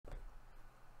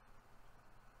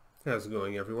How's it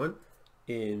going, everyone?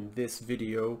 In this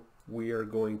video, we are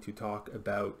going to talk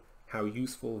about how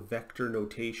useful vector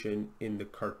notation in the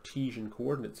Cartesian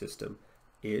coordinate system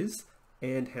is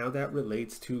and how that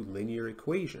relates to linear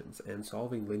equations and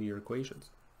solving linear equations.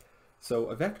 So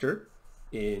a vector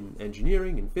in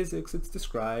engineering and physics, it's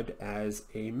described as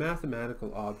a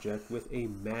mathematical object with a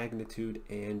magnitude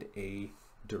and a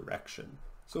direction.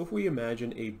 So if we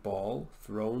imagine a ball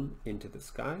thrown into the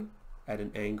sky at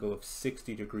an angle of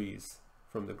 60 degrees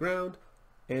from the ground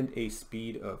and a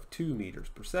speed of 2 meters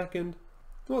per second,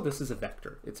 well, this is a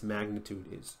vector. Its magnitude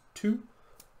is 2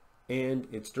 and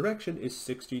its direction is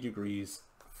 60 degrees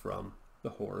from the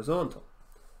horizontal.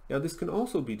 Now this can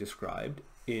also be described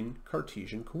in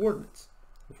Cartesian coordinates.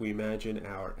 If we imagine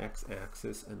our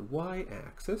x-axis and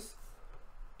y-axis,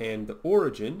 and the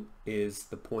origin is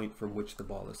the point from which the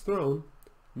ball is thrown,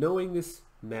 knowing this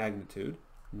magnitude,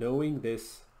 knowing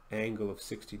this angle of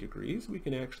 60 degrees, we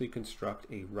can actually construct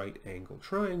a right angle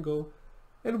triangle,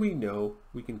 and we know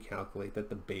we can calculate that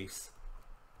the base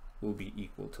will be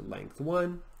equal to length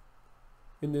 1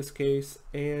 in this case,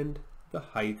 and the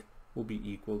height will be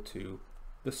equal to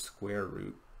the square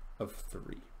root of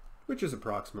 3, which is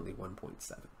approximately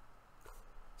 1.7.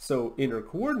 So in our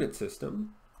coordinate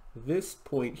system, this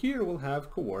point here will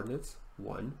have coordinates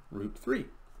 1, root 3.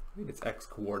 Its x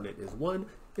coordinate is 1,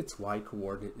 its y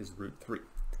coordinate is root 3.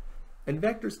 And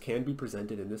vectors can be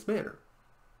presented in this manner,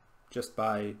 just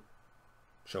by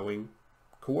showing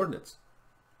coordinates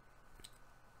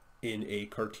in a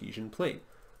Cartesian plane.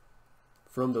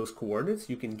 From those coordinates,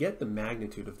 you can get the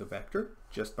magnitude of the vector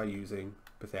just by using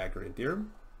Pythagorean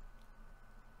theorem.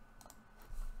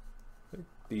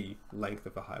 The length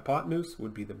of a hypotenuse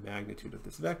would be the magnitude of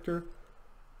this vector.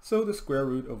 So the square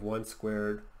root of 1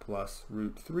 squared plus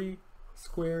root 3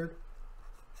 squared,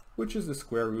 which is the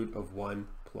square root of 1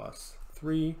 plus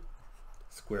 3,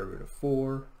 square root of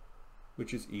 4,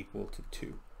 which is equal to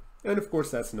 2. And of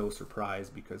course that's no surprise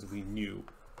because we knew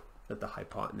that the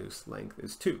hypotenuse length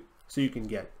is 2. So you can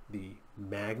get the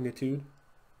magnitude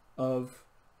of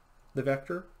the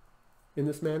vector in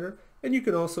this manner, and you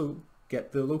can also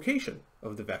get the location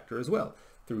of the vector as well.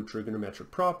 Through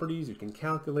trigonometric properties, you can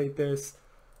calculate this.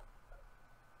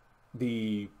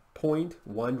 The point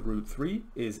 1 root 3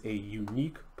 is a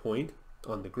unique point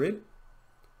on the grid.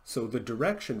 So the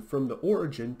direction from the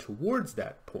origin towards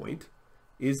that point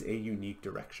is a unique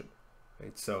direction.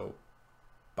 Right? So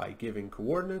by giving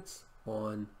coordinates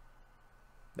on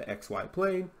the xy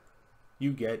plane,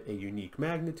 you get a unique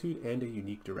magnitude and a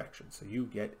unique direction. So you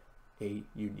get a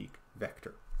unique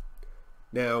vector.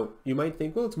 Now, you might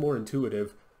think, well, it's more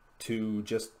intuitive to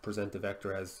just present the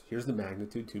vector as, here's the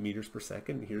magnitude, 2 meters per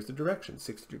second, and here's the direction,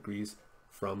 60 degrees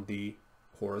from the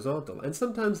horizontal. And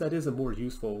sometimes that is a more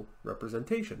useful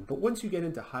representation. But once you get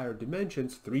into higher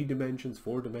dimensions, 3 dimensions,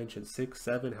 4 dimensions, 6,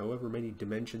 7, however many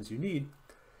dimensions you need,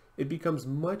 it becomes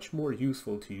much more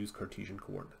useful to use Cartesian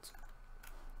coordinates.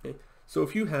 Okay? So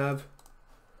if you have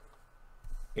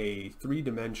a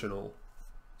 3-dimensional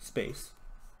space,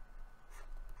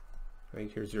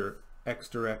 right, here's your x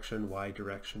direction, y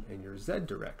direction, and your z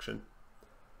direction.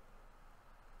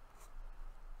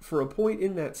 For a point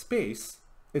in that space,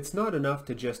 it's not enough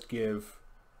to just give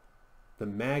the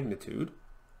magnitude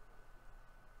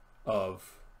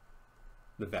of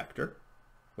the vector,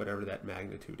 whatever that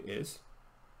magnitude is,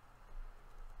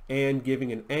 and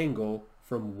giving an angle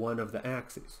from one of the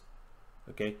axes,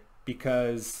 okay?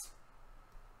 Because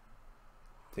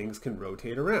things can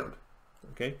rotate around,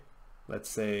 okay? Let's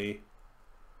say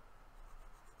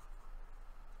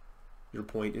your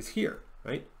point is here,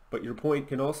 right? But your point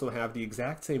can also have the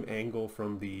exact same angle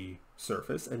from the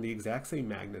surface and the exact same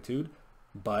magnitude,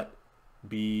 but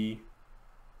be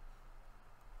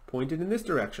pointed in this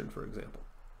direction, for example,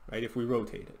 right? If we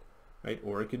rotate it, right?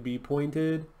 Or it could be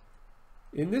pointed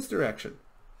in this direction,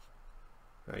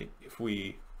 right? If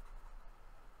we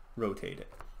rotate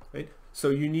it, right?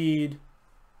 So you need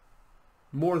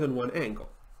more than one angle,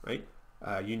 right?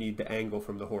 You need the angle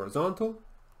from the horizontal,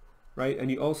 right?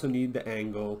 And you also need the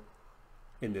angle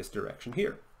in this direction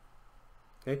here,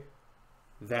 okay?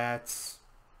 That's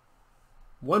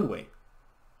one way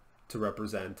to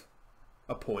represent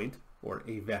a point or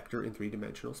a vector in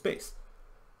 3-dimensional space,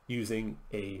 using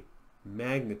a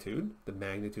magnitude, the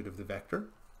magnitude of the vector,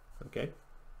 okay,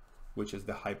 which is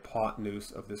the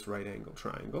hypotenuse of this right angle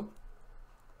triangle,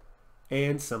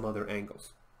 and some other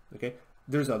angles, okay?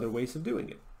 There's other ways of doing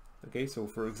it, okay? So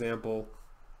for example,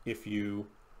 if you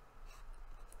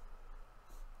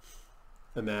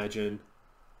imagine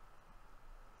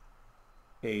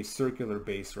a circular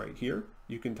base right here,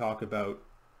 you can talk about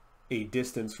a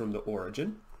distance from the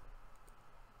origin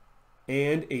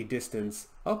and a distance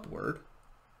upward,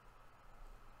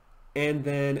 and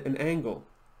then an angle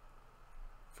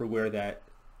for where that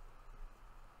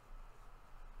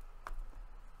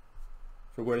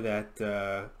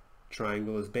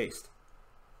triangle is based,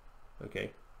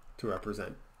 okay, to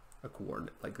represent a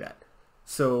coordinate like that.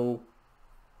 So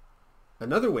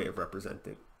another way of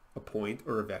representing a point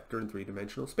or a vector in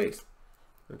three-dimensional space,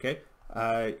 okay,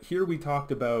 here we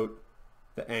talked about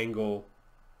the angle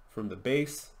from the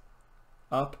base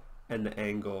up and the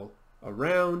angle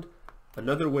around.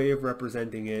 Another way of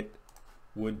representing it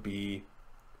would be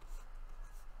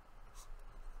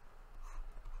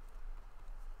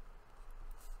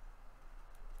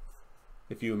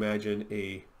if you imagine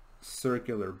a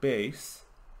circular base,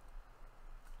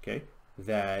 okay,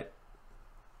 that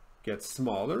gets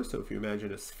smaller. So if you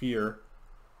imagine a sphere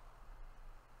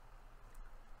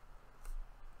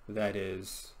that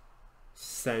is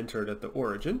centered at the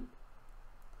origin,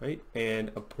 right, and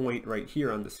a point right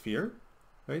here on the sphere,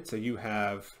 right, so you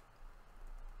have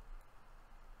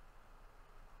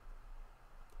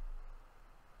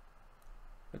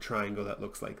a triangle that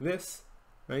looks like this,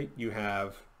 right? You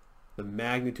have the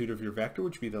magnitude of your vector,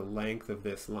 which would be the length of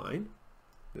this line,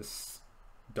 this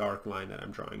dark line that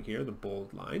I'm drawing here, the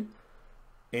bold line.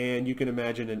 And you can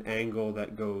imagine an angle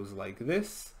that goes like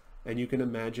this, and you can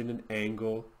imagine an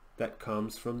angle that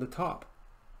comes from the top.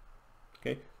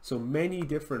 Okay, so many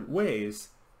different ways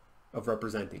of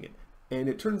representing it. And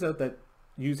it turns out that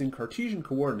using Cartesian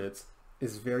coordinates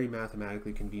is very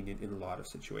mathematically convenient in a lot of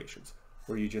situations,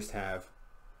 where you just have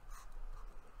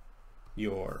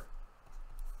your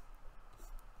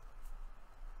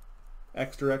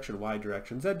x direction, y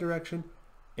direction, z direction,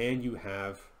 and you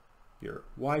have your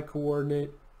y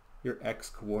coordinate, your x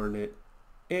coordinate,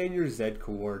 and your z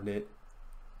coordinate,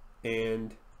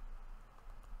 and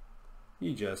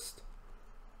you just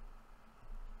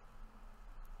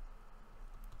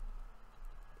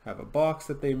have a box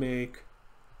that they make,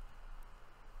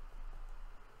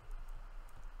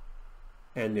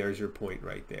 and there's your point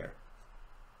right there,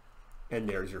 and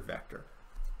there's your vector.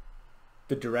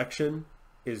 The direction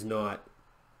is not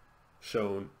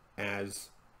shown as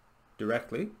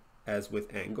directly as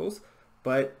with angles,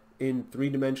 but in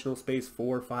three-dimensional space,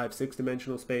 4, 5,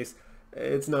 6-dimensional space,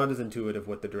 it's not as intuitive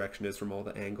what the direction is from all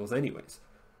the angles anyways.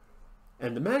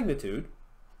 And the magnitude,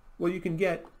 well, you can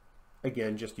get,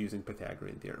 again, just using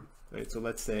Pythagorean theorem, right? So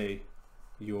let's say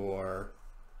your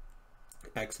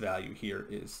x value here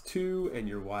is 2, and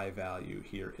your y value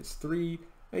here is 3,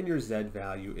 and your z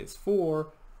value is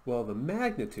 4. Well, the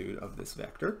magnitude of this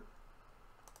vector,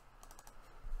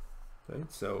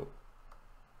 right, so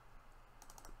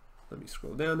let me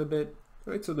scroll down a bit.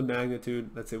 All right, so the magnitude,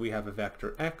 let's say we have a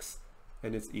vector x,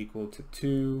 and it's equal to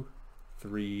 2,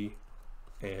 3,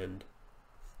 and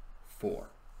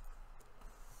 4.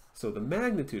 So the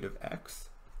magnitude of x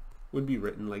would be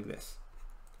written like this.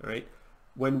 All right,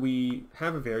 when we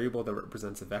have a variable that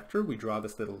represents a vector, we draw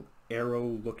this little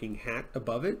arrow-looking hat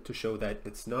above it to show that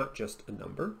it's not just a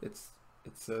number, it's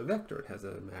a vector. It has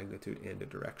a magnitude and a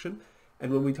direction.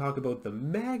 And when we talk about the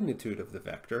magnitude of the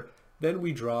vector, then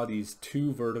we draw these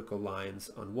two vertical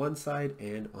lines on one side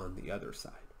and on the other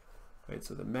side. Right?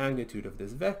 So the magnitude of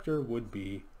this vector would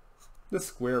be the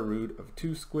square root of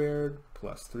 2 squared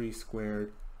plus 3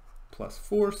 squared plus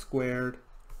 4 squared,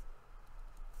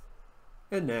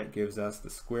 and that gives us the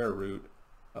square root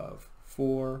of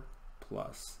 4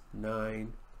 plus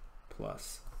 9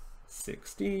 plus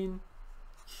 16,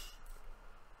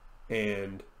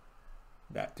 and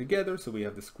that together, so we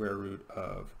have the square root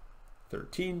of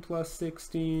 13 plus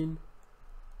 16,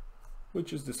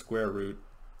 which is the square root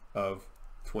of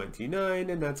 29,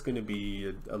 and that's going to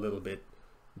be a little bit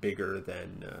bigger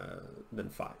than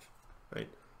 5, right?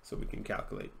 So we can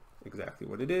calculate exactly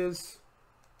what it is.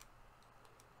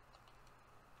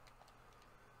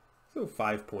 So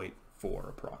 5.4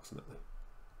 approximately.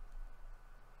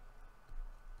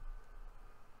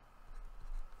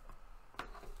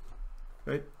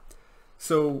 Right?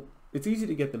 So it's easy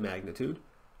to get the magnitude,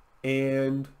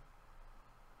 and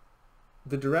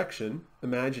the direction,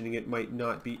 imagining it might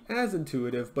not be as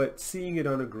intuitive, but seeing it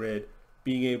on a grid,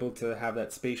 being able to have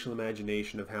that spatial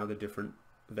imagination of how the different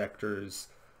vectors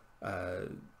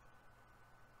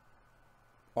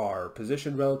are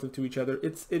positioned relative to each other,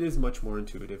 it is much more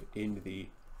intuitive in the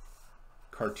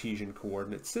Cartesian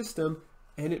coordinate system,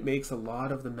 and it makes a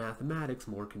lot of the mathematics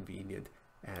more convenient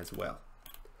as well.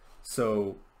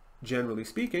 So generally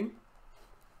speaking,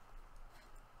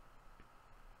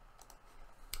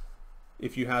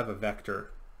 if you have a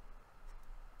vector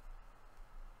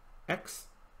x,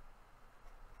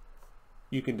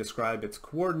 you can describe its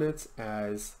coordinates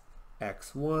as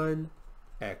x1,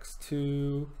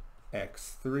 x2,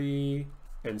 x3,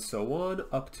 and so on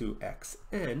up to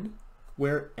xn,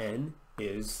 where n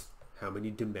is how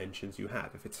many dimensions you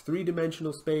have. If it's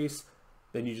 3-dimensional space,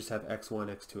 then you just have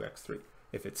x1, x2, x3.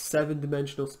 If it's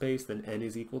 7-dimensional space, then n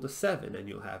is equal to 7, and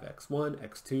you'll have x1,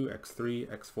 x2, x3,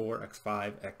 x4,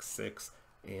 x5, x6,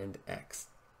 and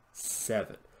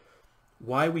x7.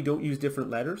 Why we don't use different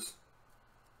letters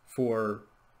for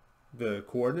the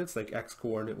coordinates, like x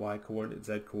coordinate, y coordinate,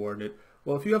 z coordinate?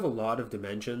 Well, if you have a lot of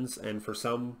dimensions, and for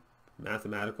some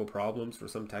mathematical problems, for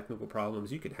some technical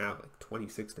problems, you could have like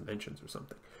 26 dimensions or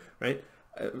something, right?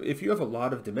 If you have a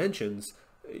lot of dimensions,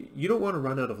 you don't want to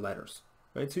run out of letters,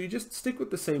 right? So you just stick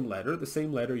with the same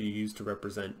letter you use to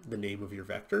represent the name of your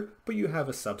vector, but you have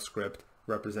a subscript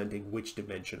representing which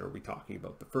dimension are we talking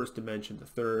about, the first dimension, the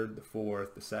third, the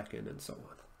fourth, the second, and so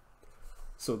on.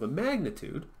 So the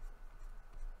magnitude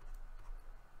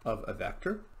of a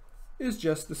vector is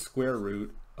just the square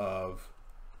root of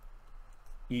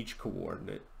each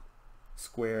coordinate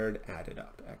squared added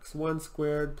up. x1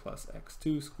 squared plus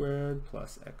x2 squared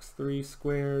plus x3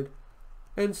 squared,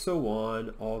 and so on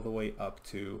all the way up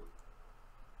to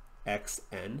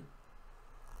xn,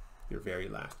 your very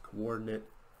last coordinate,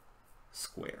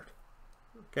 squared.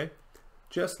 Okay?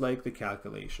 Just like the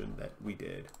calculation that we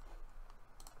did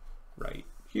right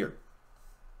here.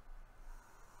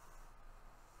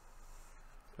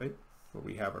 Right? Where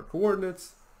we have our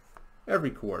coordinates,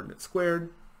 every coordinate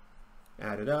squared,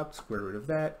 added up, square root of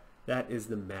that, that is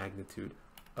the magnitude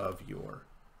of your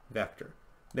vector.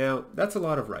 Now, that's a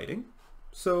lot of writing,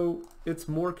 so it's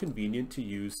more convenient to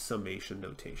use summation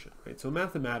notation, right? So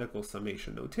mathematical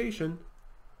summation notation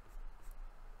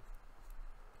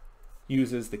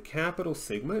uses the capital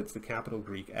sigma, it's the capital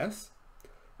Greek S,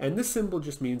 and this symbol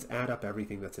just means add up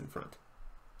everything that's in front.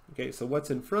 Okay, so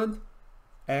what's in front?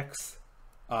 xi.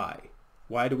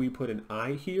 Why do we put an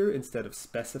I here instead of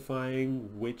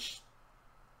specifying which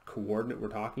coordinate we're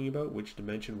talking about, which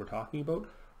dimension we're talking about?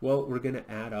 Well, we're going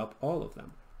to add up all of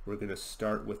them. We're going to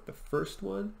start with the first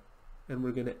one, and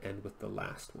we're going to end with the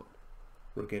last one.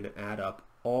 We're going to add up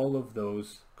all of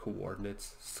those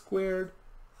coordinates squared,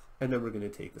 and then we're going to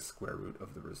take the square root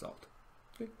of the result.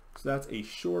 Okay? So that's a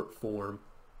short form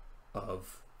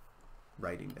of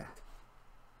writing that.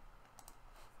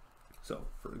 So,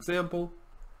 for example,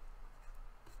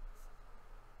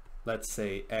 let's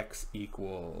say x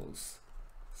equals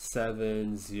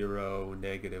 7, 0,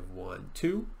 negative 1,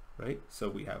 2, right? So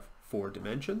we have 4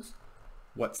 dimensions.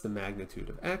 What's the magnitude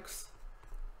of x?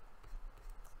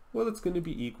 Well, it's going to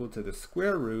be equal to the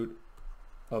square root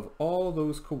of all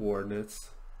those coordinates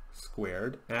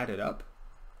squared, added up,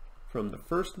 from the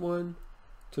first one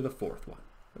to the fourth one,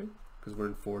 right? Because we're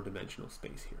in 4-dimensional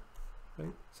space here,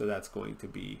 right? So that's going to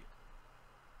be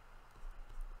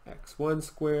x1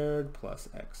 squared plus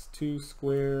x2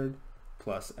 squared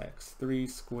plus x3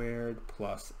 squared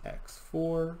plus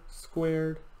x4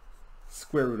 squared,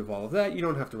 square root of all of that. You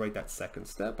don't have to write that second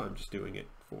step, I'm just doing it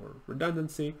for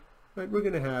redundancy, right? We're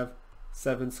going to have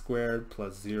 7 squared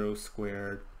plus 0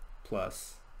 squared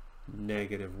plus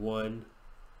negative 1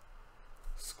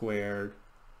 squared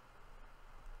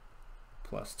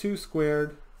plus 2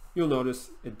 squared. You'll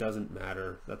notice it doesn't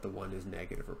matter that the 1 is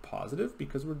negative or positive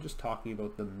because we're just talking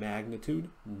about the magnitude,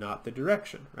 not the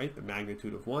direction, right? The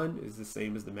magnitude of 1 is the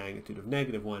same as the magnitude of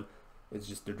negative 1, it's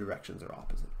just the directions are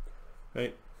opposite,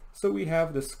 right? So we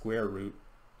have the square root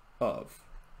of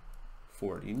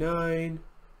 49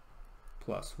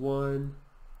 plus 1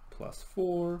 plus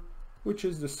 4, which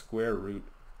is the square root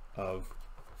of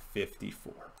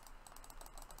 54.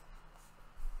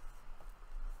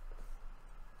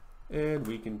 And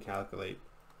we can calculate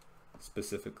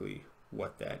specifically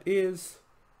what that is.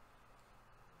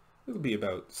 It'll be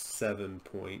about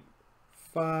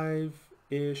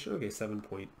 7.5-ish, okay,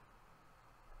 7.3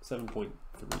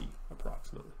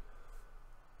 approximately.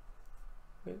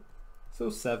 Okay. So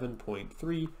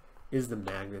 7.3 is the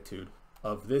magnitude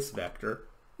of this vector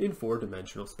in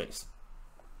 4-dimensional space.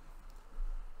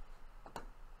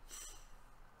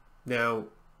 Now,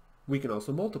 we can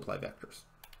also multiply vectors.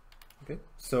 Okay,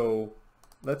 so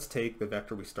let's take the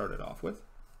vector we started off with,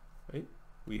 right?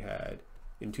 We had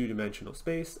in 2-dimensional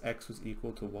space, x was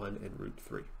equal to 1 and root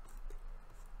 3.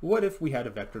 What if we had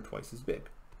a vector twice as big?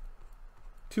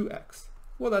 2x.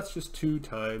 Well, that's just 2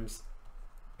 times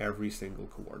every single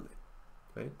coordinate,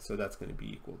 right? So that's going to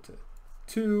be equal to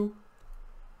 2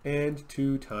 and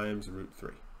 2 times root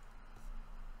 3.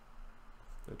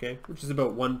 Okay, which is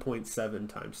about 1.7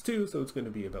 times 2, so it's going to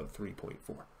be about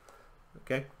 3.4.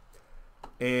 Okay?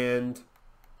 And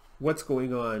what's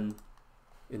going on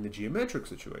in the geometric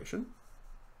situation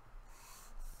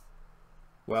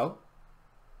Well,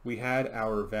 we had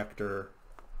our vector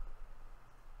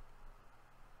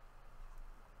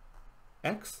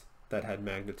x that had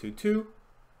magnitude 2,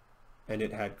 and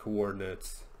it had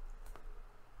coordinates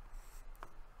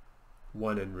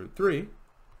 1 and root 3.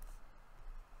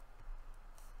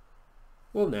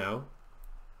 Well, now,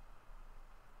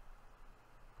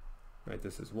 right,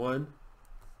 this is 1,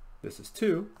 this is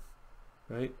 2,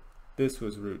 right? This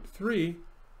was root 3,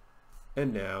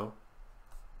 and now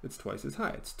it's twice as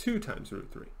high. It's 2 times root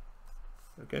 3,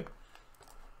 okay?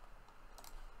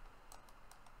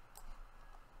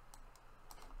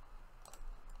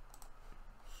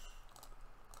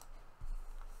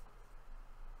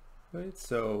 Right,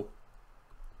 so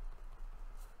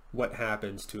what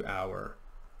happens to our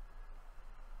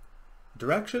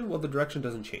direction? Well, the direction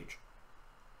doesn't change,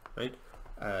 right?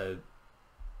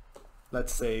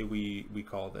 Let's say we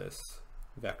call this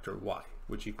vector y,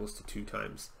 which equals to 2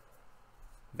 times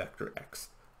vector x,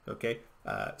 okay?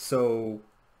 So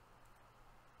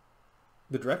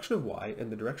the direction of y and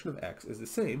the direction of x is the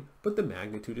same, but the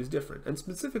magnitude is different. And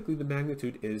specifically, the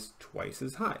magnitude is twice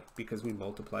as high because we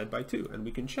multiplied by 2. And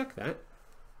we can check that,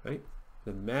 right?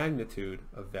 The magnitude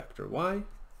of vector y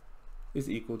is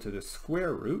equal to the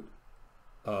square root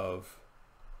of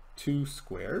 2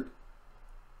 squared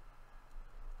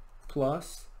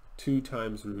plus 2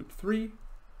 times root 3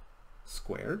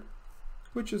 squared,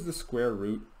 which is the square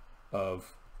root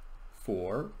of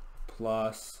 4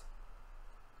 plus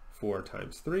 4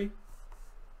 times 3,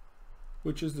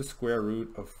 which is the square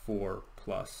root of 4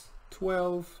 plus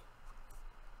 12,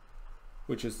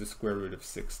 which is the square root of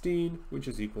 16, which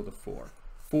is equal to 4.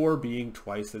 4 being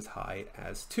twice as high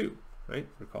as 2, right?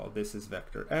 Recall this is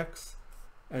vector x,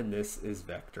 and this is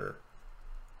vector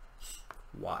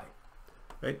y,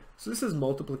 right? So this is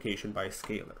multiplication by a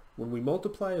scalar. When we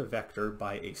multiply a vector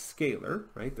by a scalar,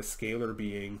 right, the scalar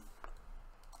being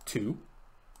 2,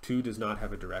 2 does not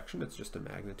have a direction, it's just a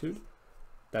magnitude.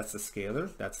 That's the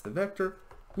scalar, that's the vector.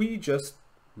 We just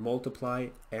multiply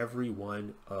every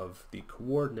one of the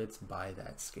coordinates by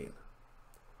that scalar.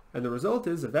 And the result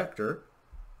is a vector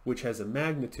which has a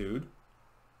magnitude,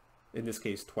 in this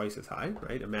case twice as high,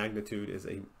 right? A magnitude is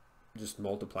just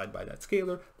multiplied by that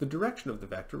scalar. The direction of the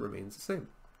vector remains the same.